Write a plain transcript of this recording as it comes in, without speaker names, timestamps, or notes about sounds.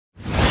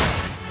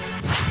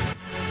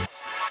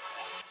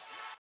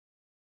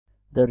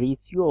The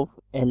ratio of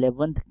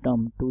 11th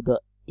term to the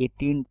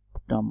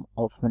 18th term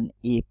of an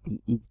AP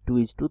is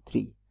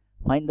 2:3.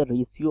 Find the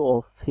ratio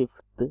of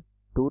 5th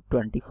to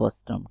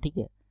 21st term. ठीक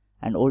है,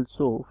 and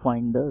also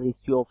find the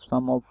ratio of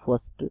sum of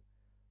first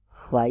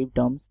 5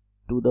 terms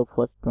to the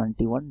first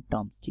 21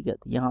 terms. ठीक है,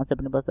 तो यहाँ से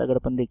अपने पास अगर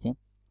अपन देखें,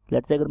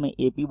 लेट्स से अगर मैं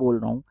AP बोल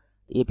रहा हूँ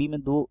तो AP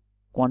में दो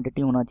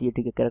क्वांटिटी होना चाहिए.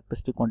 ठीक है,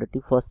 कैरेक्टरिस्टिक क्वांटिटी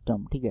फर्स्ट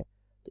टर्म. ठीक है,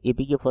 तो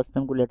AP के फर्स्ट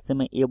टर्म को लेट्स से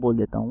मैं A बोल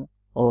देता हूँ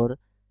और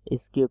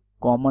इसके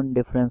कॉमन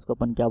डिफरेंस को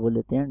अपन क्या बोल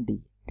देते हैं, D.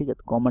 ठीक है,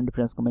 तो कॉमन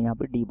डिफरेंस को मैं यहाँ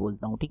पे D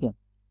बोलता हूँ. ठीक है,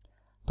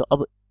 तो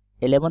अब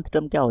 11th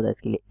टर्म क्या होता है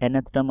इसके लिए,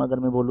 nth टर्म अगर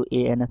मैं बोलूँ A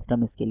nth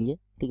टर्म इसके लिए.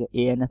 ठीक है,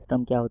 A nth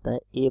टर्म क्या होता है,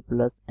 A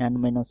plus n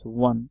minus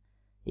 1,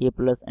 A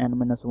plus n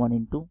minus 1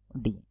 into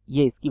D,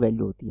 ये इसकी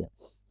वैल्यू होती है.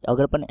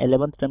 अगर अपन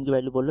 11th टर्म की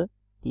वैल्यू बोले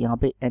तो यहाँ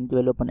पे n की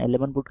वैल्यू अपन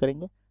 11 पुट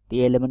करेंगे तो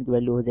ये 11 की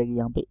वैल्यू हो जाएगी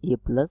यहाँ पे A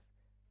प्लस,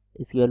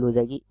 इसकी वैल्यू हो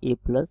जाएगी A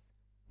प्लस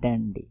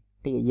 10D.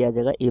 ठीक है, ये आ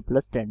जाएगा A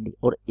प्लस 10D.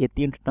 और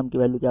 18th टर्म की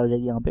वैल्यू क्या हो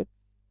जाएगी यहाँ पे,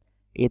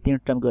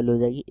 18th टर्म की वैल्यू हो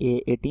जाएगी A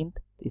 18th,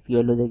 तो इसकी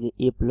वैल्यू हो जाएगी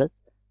A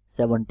प्लस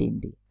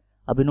 17D.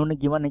 अब इन्होंने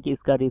गिवन है कि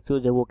इसका रेशियो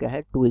जो वो क्या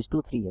है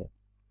 2:3 है.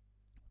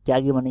 क्या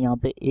गिवन है यहाँ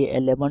पे,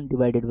 A11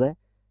 डिवाइडेड बाय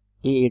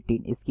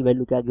A18, इसकी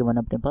वैल्यू क्या गिवन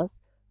है अपने पास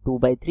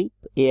 2/3.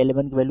 तो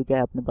A11 की वैल्यू क्या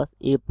है अपने पास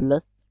A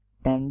plus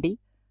 10D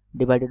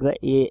divided by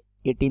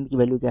A18 की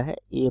वैल्यू क्या है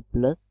A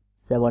प्लस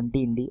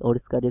 17D, और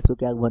इसका रेशियो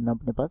क्या गिवन है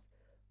अपने पास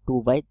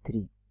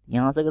 2/3.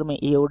 यहाँ से अगर मैं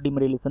A और D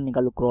में रिलेशन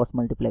निकालूँ क्रॉस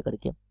मल्टीप्लाई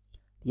करके,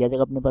 यह आ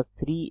जाएगा अपने पास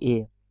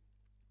 3A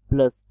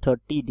plus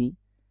 30D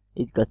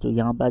equals to,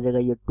 यहाँ पे आ जाएगा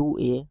ये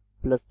 2A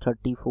प्लस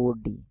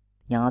 34D.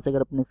 यहाँ से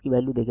अगर अपने इसकी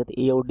वैल्यू देखें तो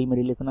A और D में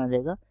रिलेशन आ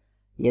जाएगा,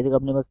 ये आ जाएगा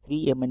अपने पास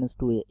 3A माइनस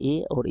 2A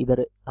A, और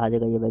इधर आ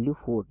जाएगा ये वैल्यू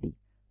 4D.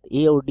 तो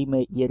A और D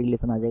में ये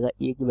रिलेशन आ जाएगा,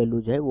 A की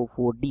वैल्यू जो है वो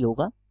 4D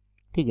होगा.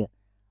 ठीक है,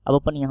 अब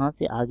अपन यहाँ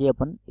से आगे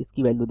अपन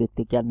इसकी वैल्यू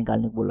देखते हैं क्या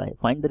निकालने को बोला है.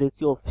 Find the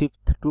ratio of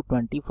 5th to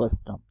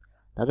 21st term.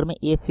 तो अगर मैं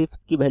A 5th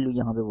की वैल्यू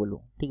यहाँ पे बोलूँ,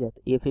 ठीक है,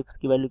 तो A 5th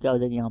की वैल्यू क्या हो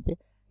जाएगी यहाँ पे,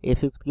 A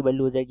 5th की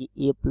वैल्यू हो जाएगी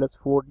A प्लस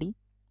 4D.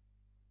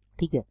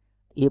 ठीक है,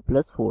 A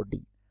प्लस 4D.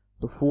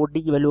 तो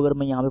 4D की वैल्यू अगर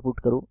मैं यहाँ पे पुट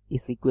करूँ,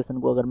 इस इक्वेशन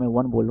को अगर मैं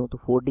 1 बोलूँ तो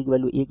 4D की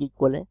वैल्यू A की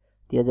इक्वल है,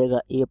 तो यह जाएगा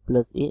A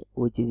plus A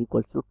which is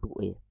equals to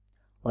 2A.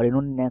 और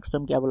इन्होंने नेक्स्ट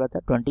टर्म क्या बोला था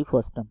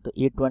 21st टर्म, तो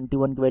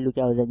A21 की वैल्यू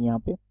क्या हो जाएगी यहाँ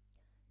पे,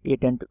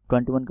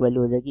 A21 की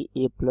वैल्यू हो जाएगी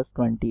A प्लस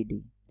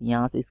 20D.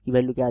 यहाँ से इसकी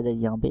वैल्यू क्या आ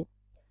जाएगी यहाँ पे,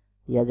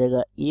 यह आ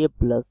जाएगा A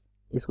प्लस,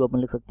 इसको अपन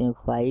लिख सकते हैं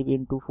 5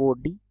 इंटू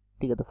 4D.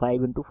 ठीक है, तो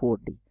 5 इंटू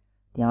 4D.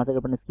 यहाँ से अगर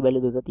अपन इसकी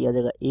वैल्यू देखें तो यह आ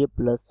जाएगा A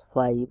प्लस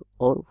 5,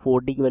 और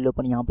 4D की वैल्यू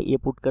अपन यहाँ पे A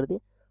पुट कर दे,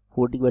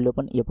 4D की वैल्यू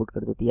अपन A पुट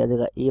कर दे, तो यह आ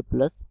जाएगा A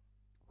plus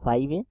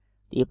 5A.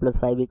 A plus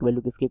 5A की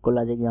वैल्यू किसके इक्वल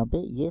आ जाएगी यहाँ पे,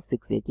 ये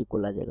 6A की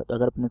इक्वल आ जाएगा. तो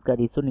अगर अपन इसका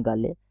रेशियो निकाल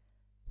ले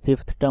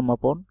 5th term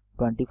upon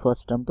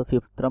 21st term, तो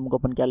 5th टर्म को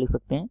अपन क्या लिख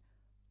सकते हैं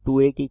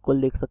 2A की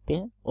इक्वल देख सकते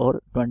हैं,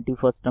 और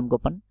 21st टर्म को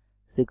अपन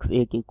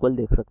 6A की इक्वल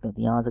देख सकते हैं.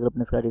 तो यहाँ से अगर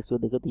अपन इसका रेशियो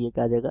देखें तो ये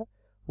क्या आ जाएगा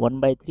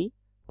 1/3,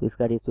 तो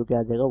इसका रेशियो क्या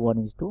आ जाएगा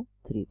 1:3.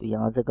 तो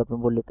यहाँ से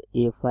अपन बोल लेते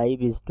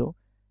A5 इज टू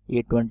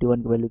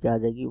A21 की वैल्यू क्या आ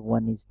जाएगी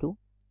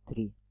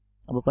 1:3.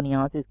 अब अपन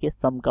यहाँ से इसके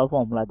सम का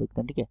फॉर्मूला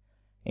देखते हैं. ठीक है,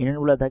 इन्होंने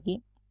बोला था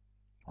कि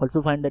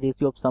also find the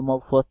ratio of some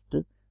of first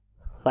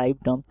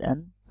 5 terms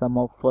and some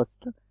of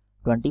first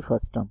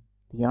 21st term.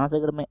 तो यहाँ से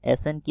अगर मैं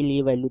Sn के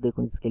लिए वैल्यू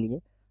देखूँ, इसके लिए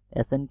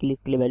Sn के लिए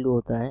इसके लिए वैल्यू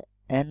होता है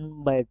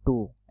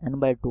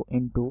n/2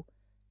 into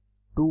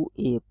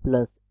 2A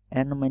plus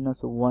n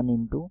minus 1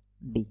 into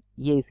D.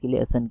 ये इसके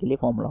लिए Sn के लिए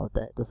फॉर्मूला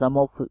होता है. तो सम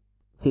ऑफ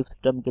 5th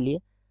टर्म के लिए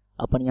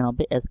अपन यहाँ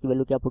पे S की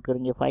वैल्यू क्या पुट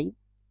करेंगे 5.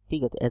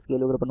 ठीक है, तो S की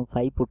वैल्यू अगर अपन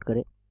 5 पुट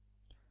करें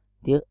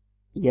तो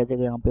ये आ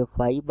जाएगा यहाँ पे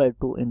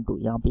 5/2 इंटू,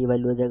 यहाँ पे ये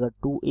वैल्यू आ जाएगा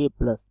 2A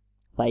प्लस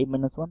 5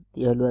 माइनस 1,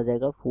 तो ये वैल्यू आ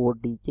जाएगा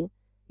 4D के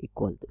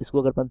इक्वल. तो इसको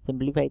अगर अपन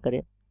सिंप्लीफाई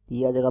करें तो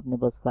ये आ जाएगा अपने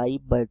पास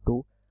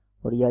 5/2,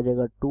 और ये आ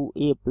जाएगा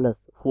 2A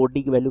प्लस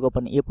 4D की वैल्यू को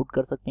अपन A पुट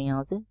कर सकते हैं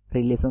यहाँ से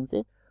रिलेशन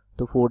से,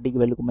 तो 4D की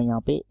वैल्यू को मैं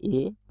यहाँ पे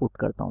A पुट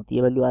करता हूँ, तो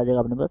ये वैल्यू आ जाएगा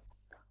अपने पास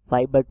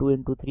 5/2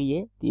 इंटू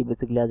 3A, तो ये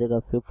बेसिकली आ जाएगा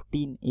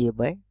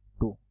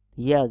 15A/2.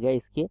 ये आ गया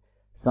इसके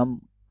सम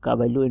का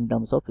value in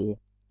terms of A.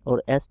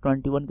 और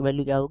S21 की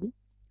वैल्यू क्या होगी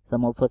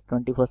सम ऑफ फर्स्ट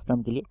 21st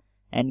टर्म के लिए,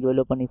 n की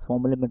वैल्यू अपन इस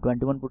फॉर्मूले में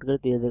 21 पुट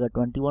करते हैं, जाएगा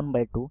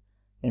 21/2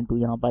 इंटू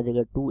यहाँ पर आ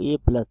जाएगा 2A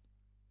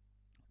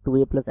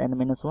प्लस n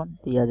माइनस 1,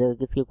 तो यह आ जाएगा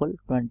किसके इक्वल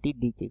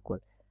 20D के इक्वल.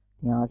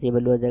 यहाँ से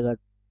वैल्यू आ जाएगा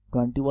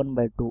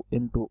 21/2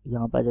 इंटू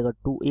यहाँ पर आ जाएगा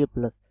 2A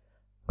प्लस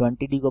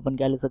 20D को अपन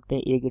क्या ले सकते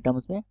हैं A के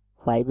टर्म्स में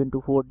 5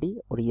 इंटू 4D,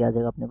 और ये आ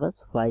जाएगा अपने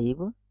पास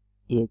 5A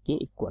के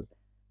इक्वल.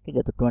 ठीक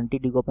है, तो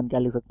 20D को अपन क्या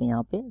ले सकते हैं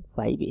यहाँ पे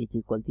 5A के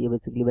इक्वल. तो ये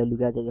बेसिकली वैल्यू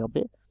क्या आ जाएगा यहाँ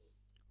पे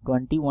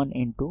 21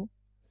 इंटू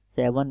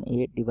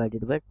 7A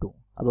डिवाइडेड बाई 2.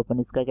 अब अपन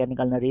इसका क्या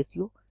निकालना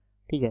रेशियो.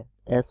 ठीक है,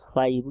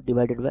 S5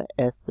 डिवाइडेड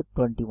बाई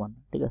S21.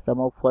 ठीक है, सम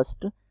ऑफ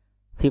फर्स्ट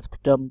 5th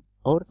टर्म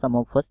और सम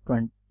ऑफ फर्स्ट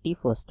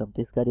 21st टर्म.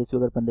 तो इसका रेशियो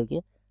अगर अपन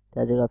देखिए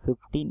तो आ जाएगा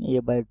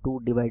 15A/2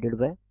 डिवाइडेड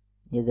बाई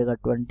ये जगह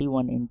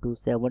 21 इंटू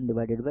 7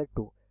 डिवाइडेड बाई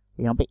 2.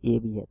 यहाँ पे A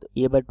भी है, तो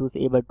A/2 से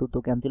A/2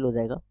 तो कैंसिल हो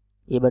जाएगा,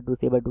 A/2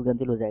 से A/2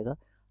 कैंसिल हो जाएगा.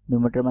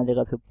 न्यूमरेटर में आ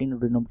जाएगा 15,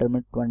 डिनोमिनेटर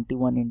में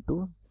 21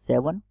 इंटू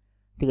 7.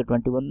 ठीक है,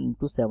 21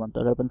 इंटू 7,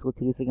 तो अगर अपन इसको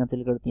 3 से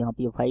कैंसिल करते हैं यहाँ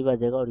पे 5 आ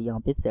जाएगा और यहाँ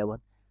पे 7.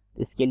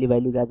 तो इसके लिए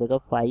वैल्यू क्या आ जाएगा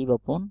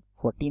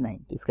 5/49।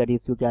 तो इसका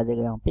रेशियो क्या आ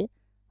जाएगा यहाँ पे,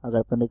 अगर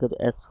अपन देखें तो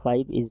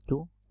S5 इज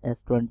टू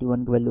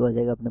S21 की वैल्यू आ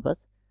जाएगा अपने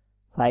पास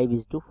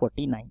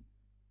 5:49।